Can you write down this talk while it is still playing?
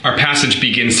Our passage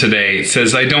begins today. It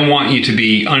says, I don't want you to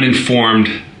be uninformed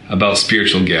about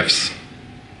spiritual gifts.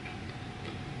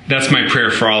 That's my prayer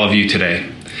for all of you today,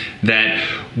 that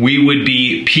we would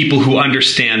be people who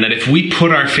understand that if we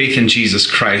put our faith in Jesus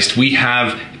Christ, we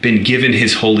have been given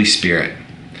His Holy Spirit.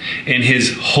 And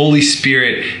His Holy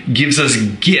Spirit gives us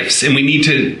gifts, and we need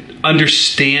to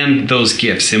understand those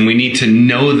gifts, and we need to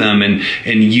know them and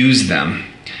use them.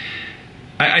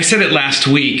 I said it last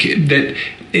week that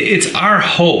it's our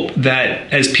hope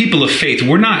that as people of faith,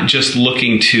 we're not just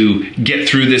looking to get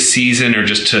through this season or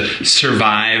just to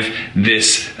survive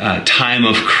this time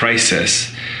of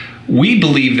crisis. We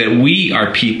believe that we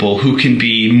are people who can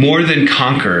be more than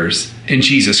conquerors in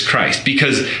Jesus Christ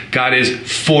because God is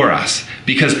for us,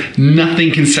 because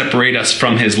nothing can separate us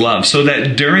from His love, so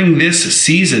that during this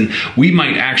season, we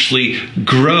might actually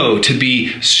grow to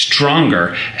be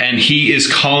stronger. And He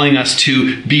is calling us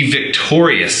to be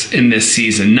victorious in this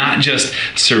season, not just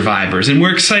survivors. And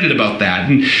we're excited about that.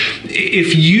 And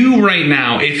if you right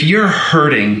now, if you're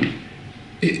hurting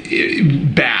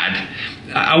bad,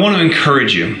 I want to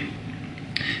encourage you.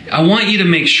 I want you to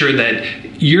make sure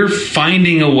that you're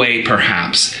finding a way,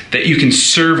 perhaps, that you can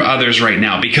serve others right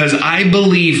now. Because I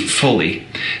believe fully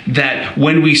that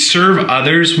when we serve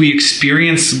others, we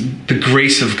experience the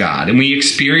grace of God and we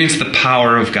experience the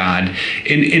power of God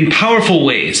in powerful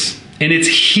ways. And it's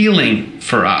healing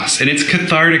for us and it's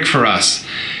cathartic for us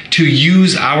to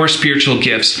use our spiritual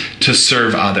gifts to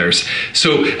serve others.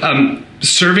 So,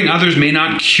 serving others may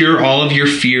not cure all of your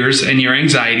fears and your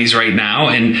anxieties right now,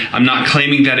 and I'm not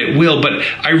claiming that it will, but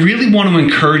I really want to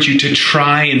encourage you to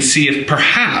try and see if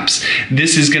perhaps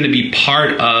this is going to be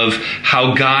part of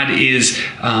how God is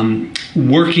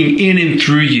working in and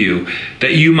through you,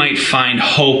 that you might find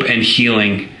hope and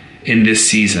healing in this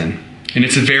season. And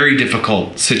it's a very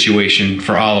difficult situation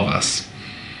for all of us.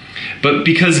 But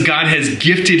because God has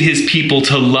gifted His people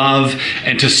to love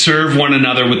and to serve one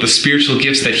another with the spiritual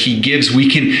gifts that He gives, we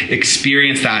can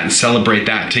experience that and celebrate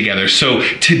that together. So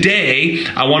today,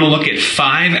 I want to look at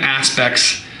 5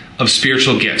 aspects of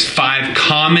spiritual gifts, 5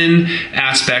 common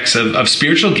aspects of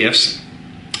spiritual gifts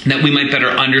that we might better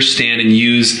understand and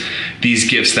use these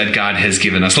gifts that God has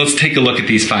given us. Let's take a look at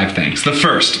these 5 things. The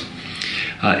first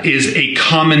is a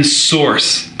common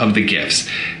source of the gifts.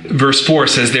 Verse 4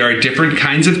 says there are different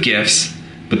kinds of gifts,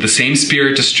 but the same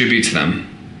Spirit distributes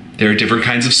them. There are different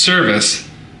kinds of service,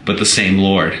 but the same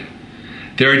Lord.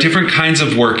 There are different kinds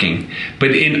of working,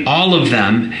 but in all of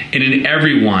them and in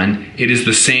everyone, it is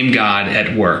the same God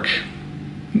at work.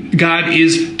 God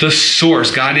is the source.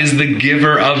 God is the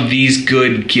giver of these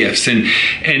good gifts.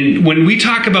 And when we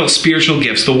talk about spiritual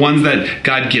gifts, the ones that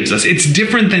God gives us, it's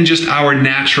different than just our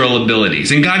natural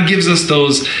abilities. And God gives us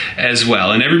those as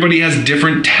well. And everybody has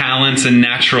different talents and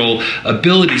natural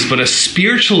abilities. But a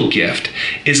spiritual gift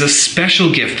is a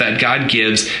special gift that God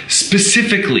gives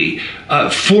specifically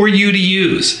for you to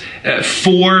use,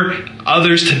 for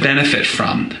others to benefit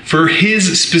from, for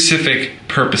His specific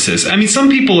purposes. I mean, some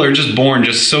people are just born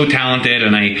just so talented,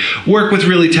 and I work with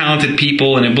really talented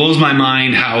people, and it blows my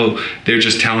mind how they're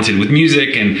just talented with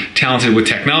music and talented with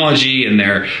technology, and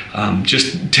they're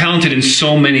just talented in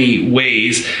so many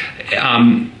ways.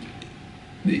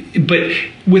 But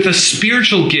with a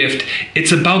spiritual gift,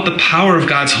 it's about the power of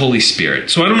God's Holy Spirit.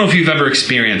 So I don't know if you've ever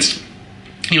experienced,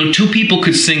 2 people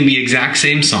could sing the exact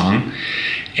same song,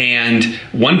 and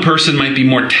one person might be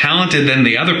more talented than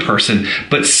the other person,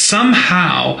 but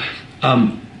somehow,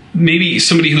 maybe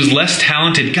somebody who's less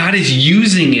talented, God is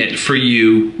using it for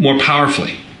you more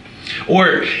powerfully.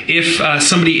 Or if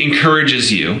somebody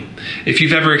encourages you, if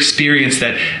you've ever experienced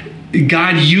that,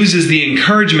 God uses the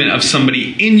encouragement of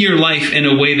somebody in your life in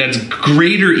a way that's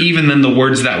greater even than the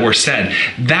words that were said.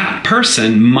 That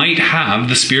person might have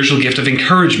the spiritual gift of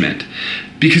encouragement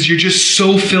because you're just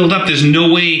so filled up. There's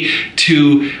no way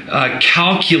to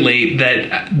calculate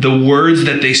that the words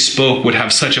that they spoke would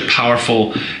have such a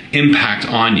powerful impact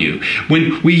on you.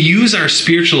 When we use our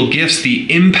spiritual gifts,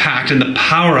 the impact and the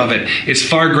power of it is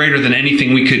far greater than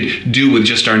anything we could do with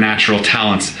just our natural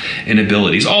talents and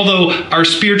abilities. Although our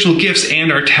spiritual gifts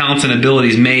and our talents and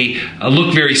abilities may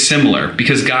look very similar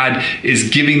because God is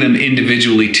giving them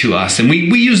individually to us. And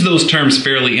we use those terms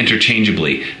fairly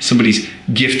interchangeably. Somebody's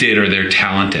gifted or they're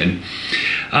talented.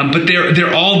 But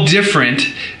they're all different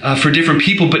for different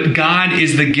people, but God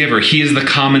is the giver. He is the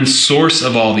common source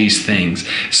of all these things.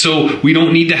 So we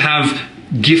don't need to have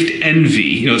gift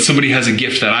envy. Somebody has a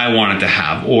gift that I wanted to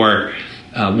have, or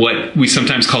what we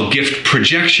sometimes call gift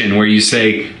projection, where you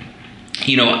say,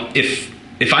 if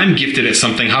if I'm gifted at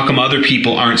something, how come other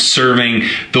people aren't serving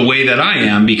the way that I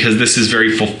am? Because this is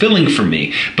very fulfilling for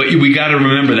me. But we got to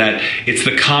remember that it's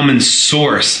the common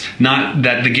source, not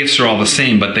that the gifts are all the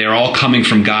same, but they are all coming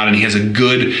from God, and He has a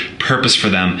good purpose for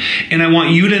them. And I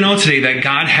want you to know today that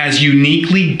God has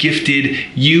uniquely gifted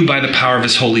you by the power of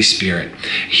His Holy Spirit.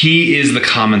 He is the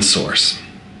common source.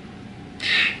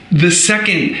 The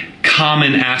second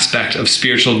common aspect of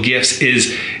spiritual gifts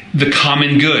is the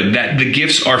common good, that the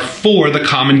gifts are for the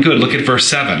common good. Look at verse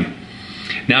 7.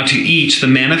 Now to each the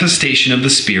manifestation of the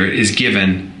Spirit is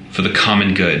given for the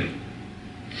common good.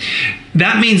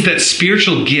 That means that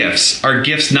spiritual gifts are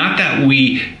gifts not that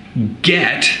we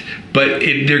get, but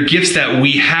they're gifts that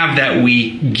we have that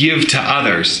we give to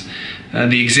others.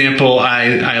 The example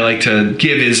I like to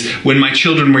give is when my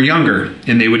children were younger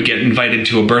and they would get invited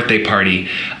to a birthday party,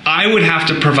 I would have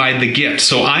to provide the gift.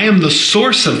 So I am the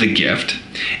source of the gift,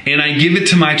 and I give it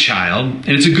to my child, and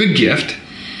it's a good gift,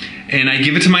 and I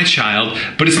give it to my child,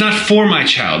 but it's not for my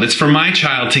child. It's for my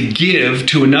child to give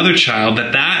to another child,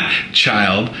 that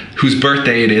child whose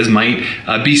birthday it is might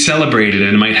be celebrated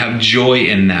and might have joy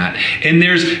in that. And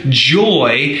there's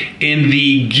joy in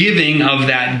the giving of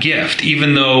that gift,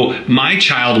 even though my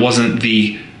child wasn't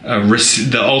the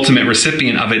ultimate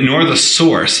recipient of it, nor the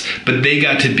source, but they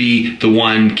got to be the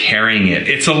one carrying it.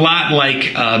 It's a lot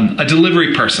like a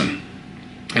delivery person.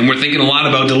 And we're thinking a lot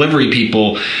about delivery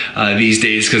people these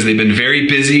days because they've been very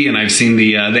busy, and I've seen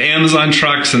the Amazon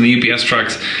trucks and the UPS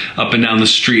trucks up and down the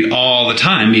street all the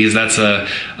time, because that's a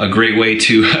great way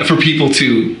for people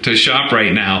to shop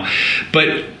right now. But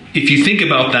if you think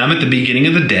about them at the beginning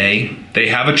of the day, they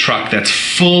have a truck that's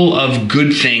full of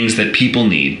good things that people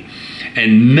need,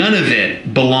 and none of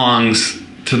it belongs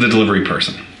to the delivery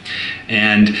person.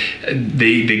 And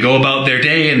they go about their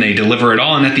day and they deliver it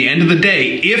all. And at the end of the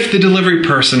day, if the delivery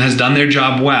person has done their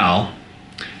job well,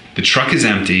 the truck is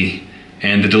empty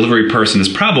and the delivery person is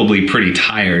probably pretty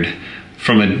tired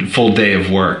from a full day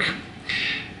of work.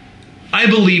 I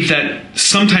believe that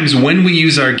sometimes when we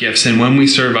use our gifts and when we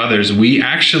serve others, we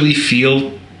actually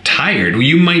feel tired.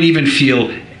 You might even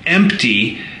feel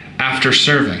empty after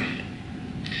serving.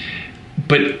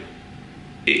 But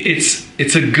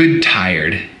it's a good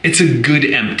tired. It's a good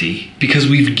empty, because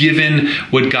we've given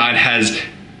what God has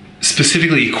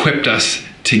specifically equipped us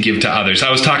to give to others.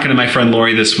 I was talking to my friend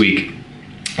Lori this week,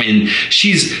 and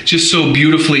she's just so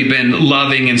beautifully been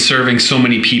loving and serving so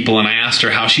many people. And I asked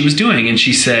her how she was doing, and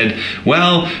she said,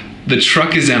 well, the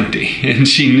truck is empty. And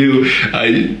she knew,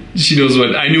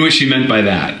 I knew what she meant by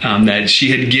that, that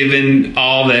she had given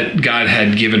all that God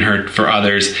had given her for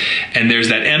others. And there's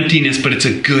that emptiness, but it's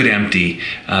a good empty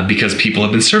because people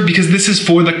have been served, because this is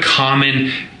for the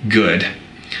common good.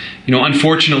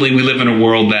 Unfortunately, we live in a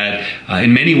world that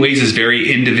in many ways is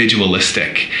very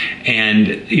individualistic.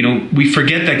 And, we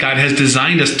forget that God has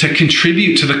designed us to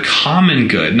contribute to the common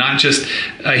good, not just,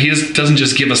 He doesn't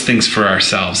just give us things for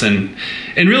ourselves. And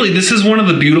really, this is one of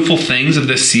the beautiful things of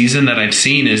this season that I've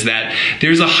seen, is that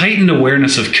there's a heightened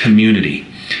awareness of community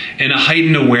and a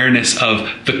heightened awareness of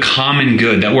the common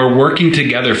good, that we're working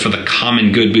together for the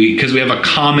common good because we have a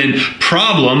common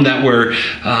problem that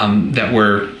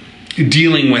we're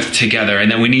dealing with together, and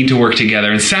that we need to work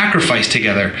together and sacrifice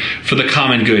together for the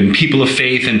common good. And people of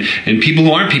faith and people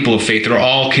who aren't people of faith are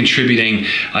all contributing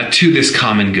to this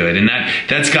common good. And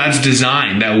that's God's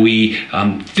design, that we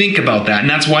think about that. And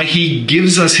that's why He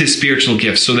gives us His spiritual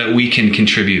gifts, so that we can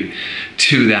contribute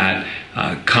to that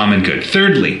common good.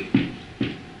 Thirdly,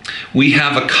 we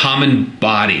have a common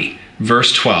body.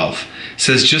 Verse 12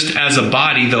 says, just as a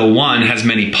body, though one, has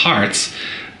many parts,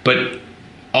 but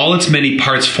all its many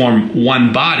parts form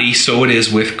one body, so it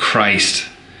is with Christ.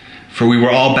 For we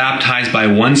were all baptized by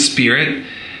one Spirit,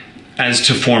 as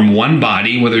to form one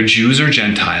body, whether Jews or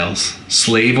Gentiles,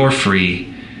 slave or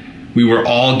free. We were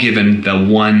all given the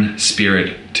one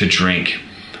Spirit to drink.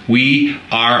 We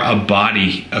are a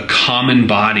body, a common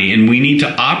body, and we need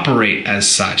to operate as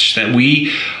such, that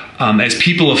we, as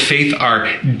people of faith, are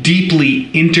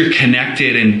deeply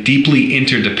interconnected and deeply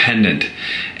interdependent.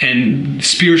 And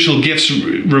spiritual gifts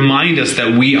remind us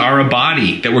that we are a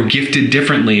body, that we're gifted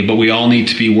differently, but we all need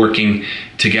to be working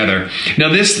together.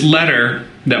 Now, this letter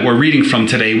that we're reading from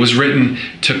today was written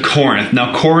to Corinth.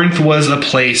 Now, Corinth was a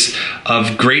place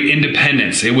of great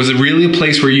independence. It was really a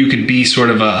place where you could be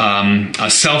sort of a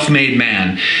self-made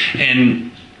man.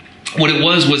 And what it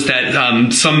was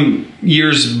that some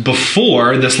years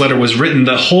before this letter was written,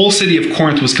 the whole city of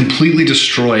Corinth was completely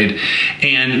destroyed,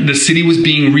 and the city was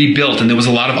being rebuilt, and there was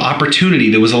a lot of opportunity.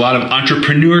 There was a lot of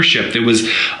entrepreneurship. There was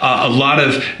a lot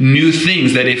of new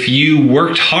things that if you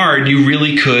worked hard, you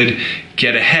really could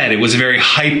get ahead. It was a very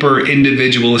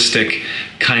hyper-individualistic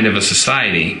kind of a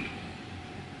society.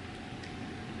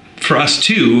 For us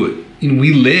too,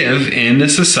 we live in a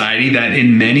society that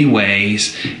in many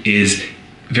ways is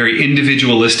very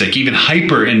individualistic, even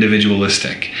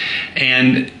hyper-individualistic.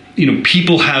 And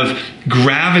people have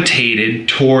gravitated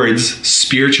towards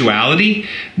spirituality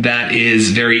that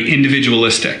is very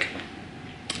individualistic.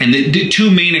 And the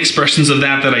two main expressions of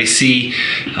that I see,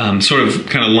 sort of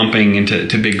kind of lumping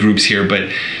into big groups here, but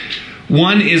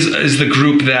one is the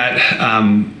group that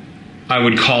I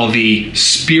would call the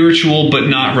spiritual but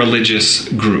not religious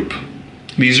group.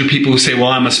 These are people who say, well,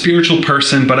 I'm a spiritual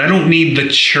person, but I don't need the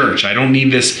church. I don't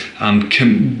need this,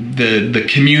 the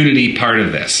community part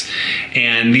of this.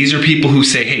 And these are people who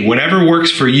say, hey, whatever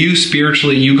works for you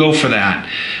spiritually, you go for that.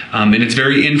 And it's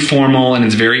very informal and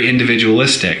it's very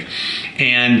individualistic.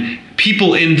 And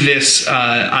people in this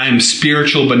I'm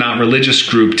spiritual but not religious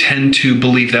group tend to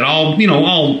believe that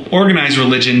all organized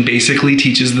religion basically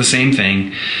teaches the same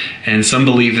thing. And some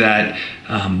believe that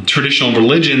traditional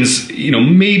religions,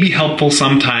 may be helpful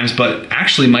sometimes, but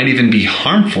actually might even be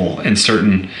harmful in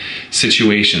certain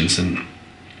situations. And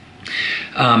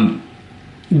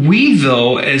we,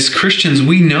 though, as Christians,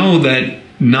 we know that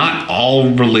not all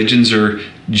religions are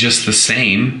just the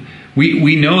same.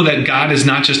 We know that God is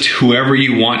not just whoever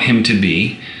you want him to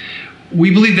be. We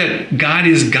believe that God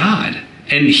is God,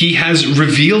 and he has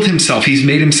revealed himself. He's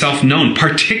made himself known,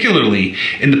 particularly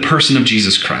in the person of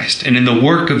Jesus Christ and in the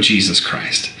work of Jesus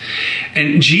Christ.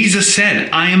 And Jesus said,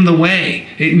 I am the way.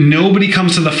 Nobody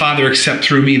comes to the Father except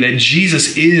through me, that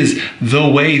Jesus is the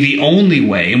way, the only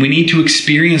way. And we need to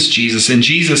experience Jesus. And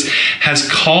Jesus has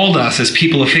called us as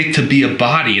people of faith to be a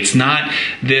body. It's not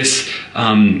this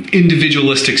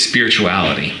individualistic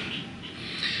spirituality.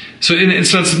 So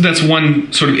that's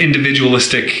one sort of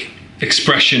individualistic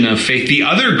expression of faith. The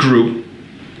other group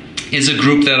is a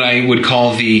group that I would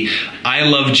call the I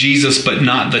love Jesus but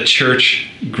not the church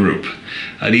group.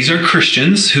 These are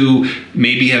Christians who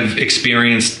maybe have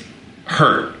experienced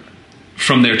hurt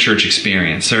from their church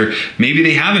experience, or maybe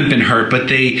they haven't been hurt, but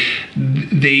they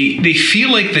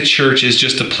feel like the church is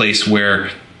just a place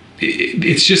where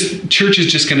church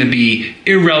is just going to be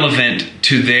irrelevant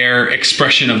to their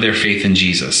expression of their faith in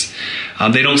Jesus.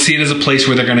 They don't see it as a place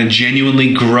where they're going to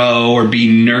genuinely grow or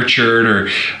be nurtured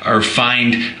or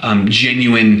find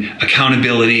genuine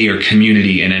accountability or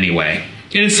community in any way.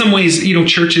 And in some ways,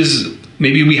 churches,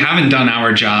 maybe we haven't done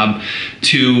our job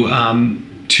to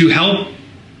help,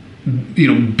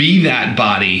 be that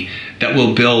body that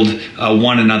will build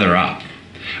one another up.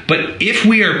 But if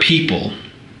we are people,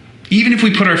 even if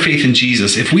we put our faith in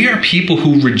Jesus, if we are people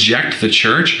who reject the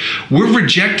church, we're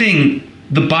rejecting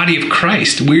the body of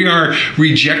Christ. We are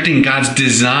rejecting God's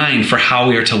design for how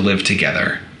we are to live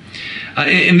together.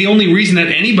 And the only reason that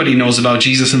anybody knows about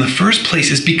Jesus in the first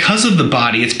place is because of the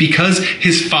body. It's because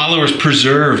his followers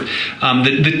preserve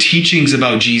the teachings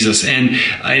about Jesus and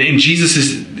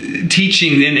Jesus'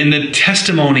 teaching and the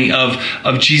testimony of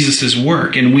Jesus'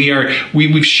 work. And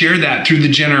we've shared that through the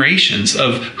generations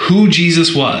of who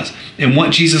Jesus was and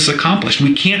what Jesus accomplished.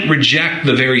 We can't reject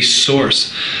the very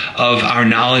source of our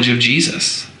knowledge of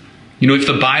Jesus. If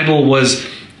the Bible was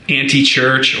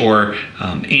anti-church or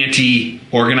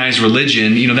anti-organized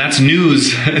religion, that's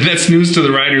news. That's news to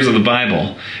the writers of the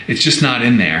Bible. It's just not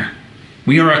in there.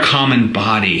 We are a common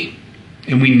body,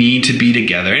 and we need to be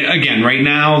together. And again, right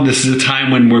now, this is a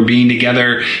time when we're being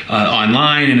together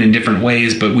online and in different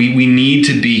ways, but we need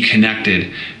to be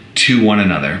connected to one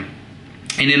another.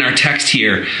 And in our text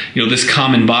here, this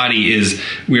common body is,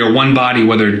 we are one body,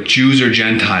 whether Jews or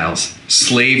Gentiles,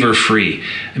 slave or free.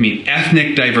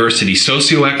 Ethnic diversity,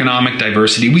 socioeconomic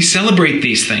diversity, we celebrate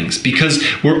these things because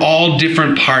we're all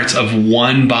different parts of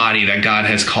one body that God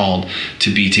has called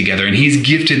to be together. And he's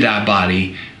gifted that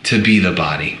body to be the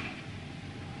body.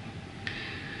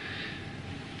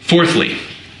 Fourthly,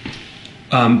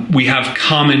 we have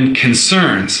common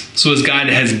concerns. So as God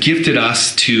has gifted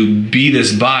us to be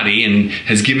this body and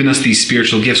has given us these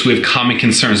spiritual gifts, we have common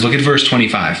concerns. Look at verse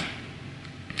 25.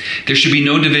 There should be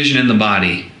no division in the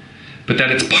body, but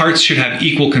that its parts should have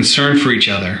equal concern for each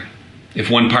other. If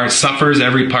one part suffers,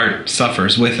 every part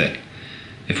suffers with it.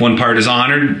 If one part is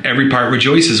honored, every part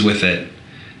rejoices with it.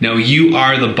 Now you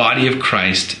are the body of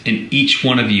Christ, and each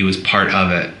one of you is part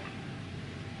of it.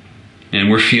 And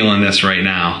we're feeling this right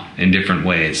now in different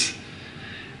ways.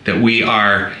 That we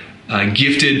are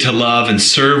gifted to love and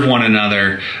serve one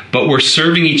another, but we're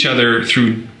serving each other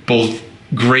through both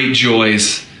great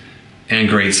joys and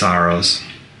great sorrows.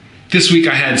 This week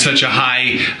I had such a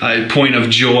high point of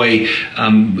joy.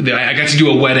 I got to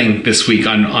do a wedding this week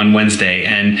on Wednesday,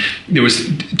 and there was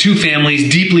two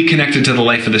families deeply connected to the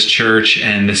life of this church,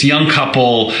 and this young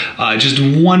couple, just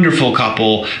wonderful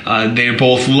couple. They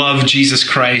both love Jesus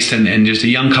Christ and just a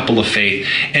young couple of faith.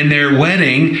 And their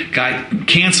wedding got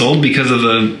canceled because of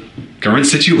the current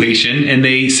situation, and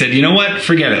they said, you know what,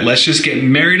 forget it, let's just get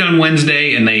married on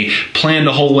Wednesday. And they planned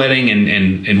a whole wedding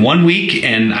in 1 week,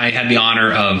 and I had the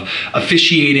honor of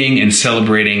officiating and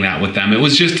celebrating that with them. It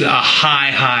was just a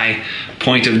high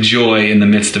point of joy in the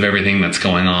midst of everything that's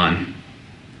going on.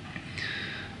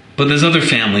 But there's other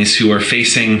families who are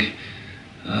facing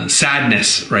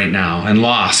sadness right now and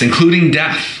loss, including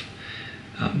death.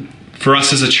 For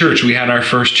us as a church, we had our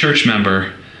first church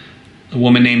member, a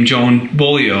woman named Joan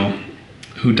Bolio,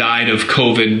 who died of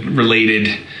COVID-related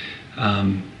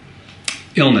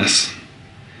illness.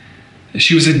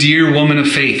 She was a dear woman of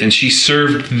faith, and she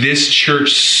served this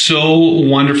church so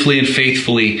wonderfully and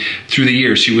faithfully through the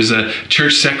years. She was a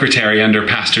church secretary under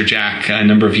Pastor Jack a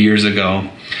number of years ago.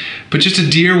 But just a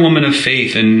dear woman of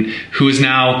faith, and who has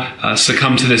now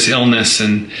succumbed to this illness.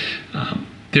 And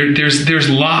there's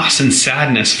loss and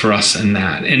sadness for us in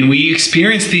that. And we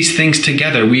experience these things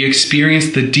together. We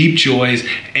experience the deep joys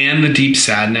and the deep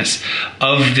sadness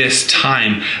of this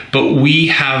time. But we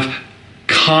have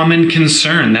common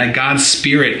concern that God's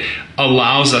Spirit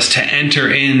allows us to enter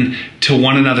into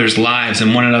one another's lives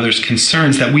and one another's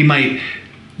concerns, that we might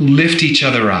lift each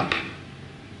other up.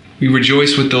 We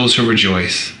rejoice with those who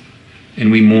rejoice,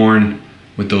 and we mourn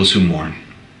with those who mourn.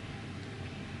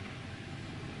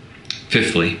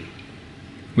 Fifthly,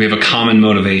 we have a common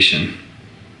motivation.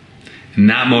 And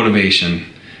that motivation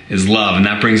is love. And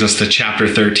that brings us to chapter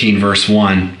 13, verse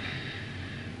 1.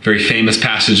 Very famous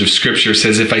passage of Scripture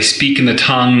says, if I speak in the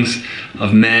tongues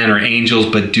of men or angels,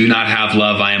 but do not have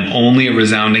love, I am only a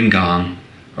resounding gong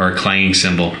or a clanging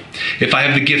cymbal. If I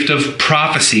have the gift of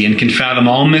prophecy and can fathom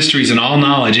all mysteries and all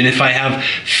knowledge, and if I have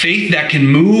faith that can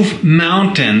move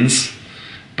mountains,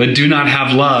 but do not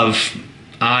have love,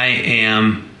 I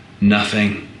am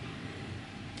nothing.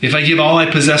 If I give all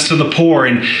I possess to the poor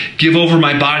and give over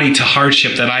my body to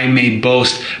hardship that I may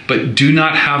boast, but do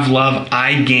not have love,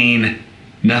 I gain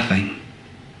nothing.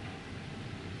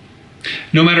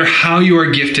 No matter how you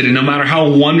are gifted and no matter how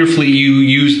wonderfully you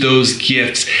use those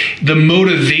gifts, the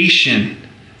motivation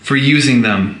for using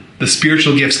them, the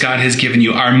spiritual gifts God has given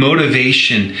you, our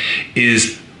motivation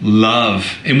is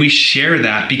love. And we share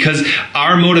that because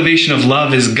our motivation of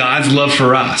love is God's love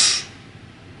for us.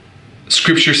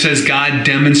 Scripture says God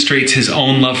demonstrates his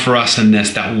own love for us in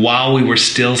this, that while we were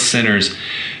still sinners,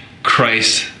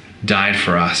 Christ died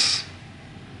for us.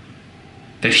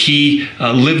 That he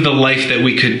lived the life that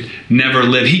we could never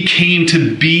live. He came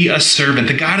to be a servant,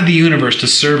 the God of the universe, to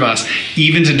serve us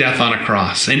even to death on a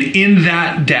cross. And in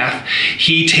that death,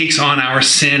 he takes on our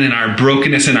sin and our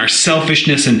brokenness and our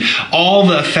selfishness and all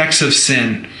the effects of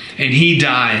sin. And he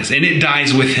dies, and it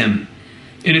dies with him.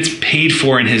 And it's paid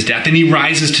for in his death. And he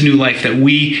rises to new life that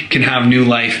we can have new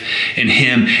life in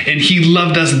him. And he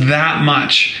loved us that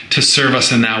much to serve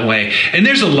us in that way. And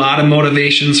there's a lot of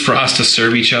motivations for us to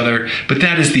serve each other, but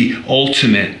that is the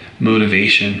ultimate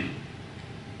motivation.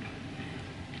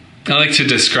 I like to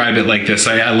describe it like this.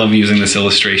 I love using this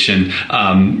illustration.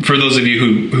 For those of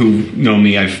you who know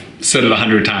me, I've said it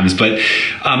 100 times, but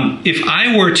if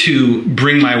I were to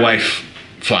bring my wife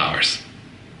flowers,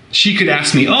 she could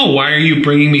ask me, oh, why are you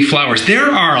bringing me flowers? There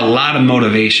are a lot of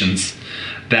motivations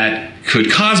that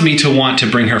could cause me to want to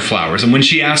bring her flowers. And when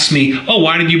she asks me, oh,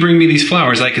 why did you bring me these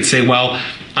flowers? I could say, well,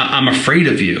 I'm afraid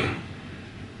of you.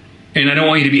 And I don't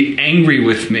want you to be angry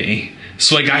with me.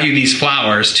 So I got you these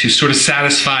flowers to sort of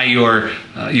satisfy your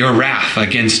wrath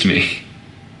against me.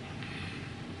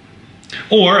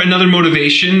 Or another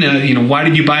motivation, why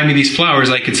did you buy me these flowers?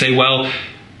 I could say, well,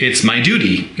 it's my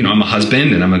duty. I'm a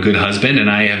husband and I'm a good husband,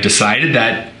 and I have decided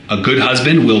that a good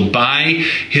husband will buy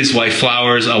his wife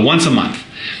flowers once a month.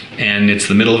 And it's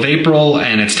the middle of April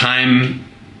and it's time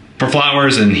for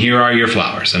flowers, and here are your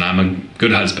flowers, and I'm a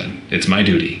good husband. It's my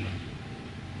duty.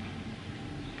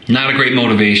 Not a great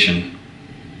motivation.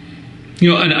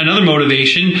 Another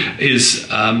motivation is,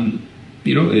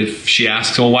 if she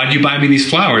asks, well, why did you buy me these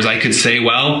flowers? I could say,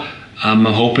 well, I'm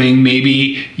hoping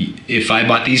maybe if I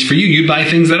bought these for you, you'd buy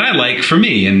things that I like for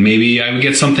me, and maybe I would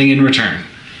get something in return.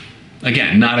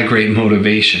 Again, not a great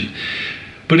motivation.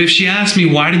 But if she asks me,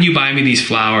 why did you buy me these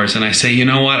flowers? And I say, you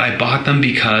know what? I bought them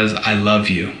because I love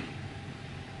you.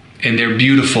 and they're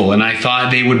beautiful, and I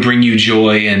thought they would bring you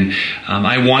joy, and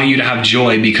I want you to have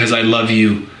joy because I love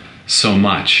you so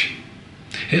much.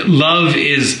 Love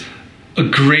is a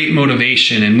great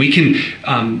motivation, and we can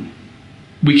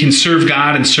serve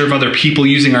God and serve other people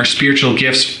using our spiritual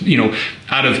gifts,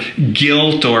 out of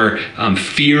guilt or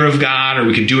fear of God, or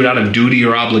we could do it out of duty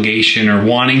or obligation or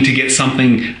wanting to get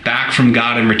something back from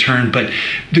God in return. But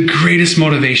the greatest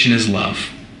motivation is love,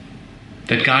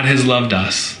 that God has loved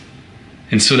us,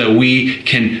 and so that we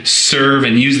can serve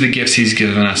and use the gifts he's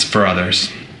given us for others.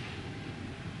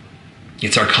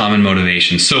 It's our common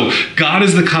motivation. So God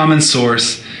is the common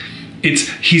source.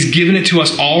 He's given it to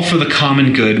us all for the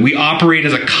common good. We operate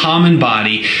as a common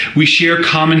body. We share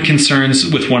common concerns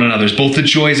with one another, both the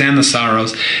joys and the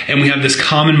sorrows. And we have this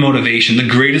common motivation, the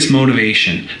greatest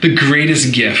motivation, the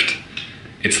greatest gift.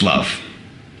 It's love.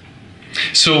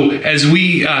 So as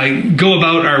we go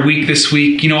about our week this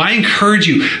week, I encourage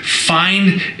you,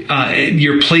 find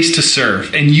your place to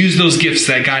serve and use those gifts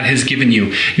that God has given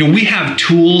you. We have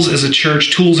tools as a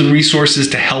church, tools and resources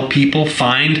to help people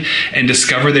find and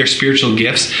discover their spiritual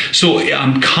gifts. So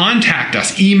contact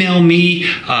us, email me,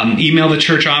 email the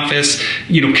church office,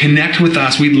 connect with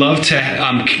us. We'd love to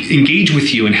engage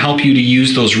with you and help you to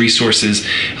use those resources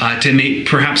to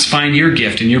perhaps find your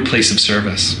gift in your place of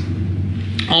service.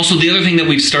 Also, the other thing that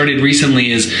we've started recently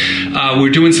is we're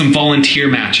doing some volunteer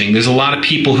matching. There's a lot of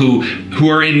people who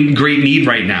are in great need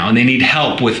right now, and they need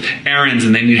help with errands,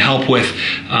 and they need help with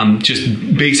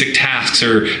just basic tasks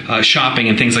or shopping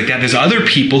and things like that. There's other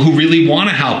people who really want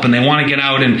to help, and they want to get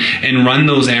out and run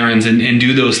those errands and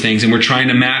do those things. And we're trying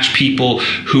to match people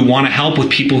who want to help with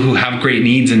people who have great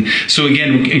needs. And so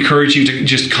again, we encourage you to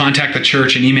just contact the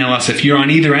church and email us if you're on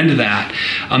either end of that,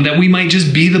 that we might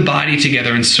just be the body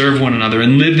together and serve one another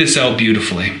and live this out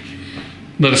beautifully.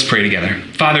 Let us pray together.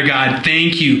 Father God,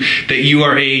 thank you that you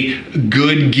are a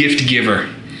good gift giver.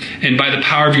 And by the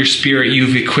power of your Spirit,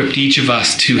 you've equipped each of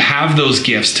us to have those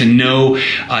gifts, to know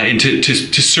and to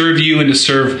serve you and to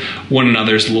serve one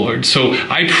another's, Lord. So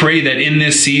I pray that in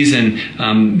this season,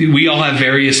 we all have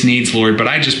various needs, Lord, but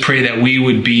I just pray that we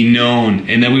would be known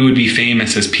and that we would be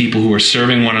famous as people who are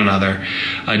serving one another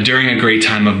during a great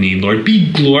time of need, Lord.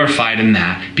 Be glorified in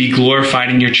that. Be glorified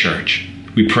in your church.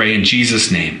 We pray in Jesus'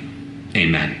 name.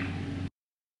 Amen.